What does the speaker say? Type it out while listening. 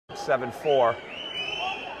7-4.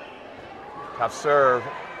 Tough serve.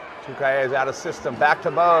 Tukaye is out of system. Back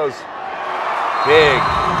to Boz. Big.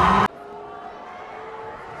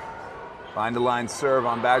 Line to line serve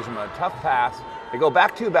on Bajima. Tough pass. They go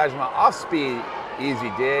back to Bajima. Off speed.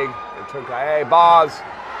 Easy dig. Tukaye. Boz.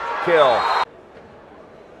 Kill.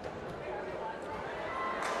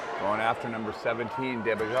 Going after number 17,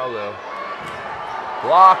 Debajolu.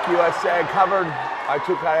 Block, USA, covered by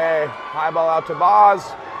Tukaye. High ball out to Boz.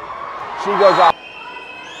 She goes off.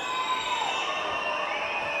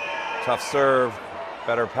 Tough serve,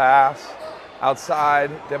 better pass.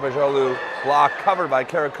 Outside, Debajolu. Block, covered by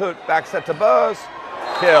Karakut. Back set to Boz.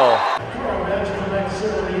 Kill.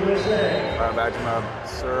 Bajima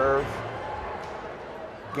serve.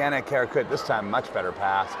 Again at Karakut, this time much better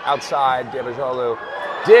pass. Outside, Debajolu.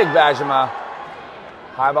 Dig Bajima.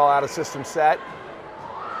 High ball out of system set.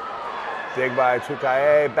 Dig by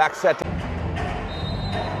Tukaye. Back set to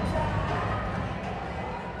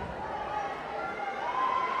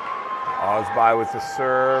Ozbai with the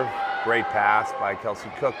serve. Great pass by Kelsey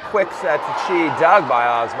Cook. Quick set to Chi. Dug by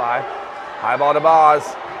Ozbai. High ball to Boz.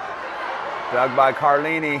 Dug by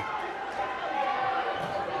Carlini.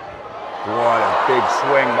 What a big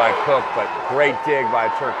swing by Cook, but great dig by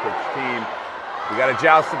Turkish team. We got a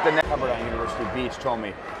joust at the net. Covered on University Beach told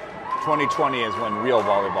me 2020 is when real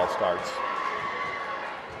volleyball starts.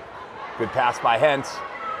 Good pass by Hentz.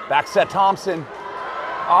 Back set Thompson.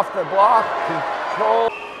 Off the block. Control.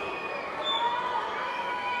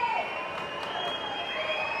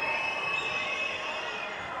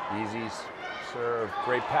 Easy serve.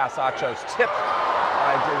 Great pass. Achos tipped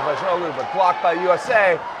by Debajolu, but blocked by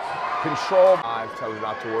USA. Control. Tells you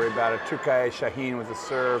not to worry about it. Tukaye Shaheen with the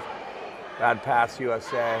serve. Bad pass,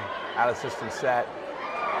 USA. Out of system set.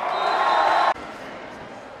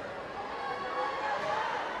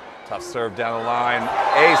 Tough serve down the line.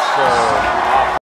 Ace serve.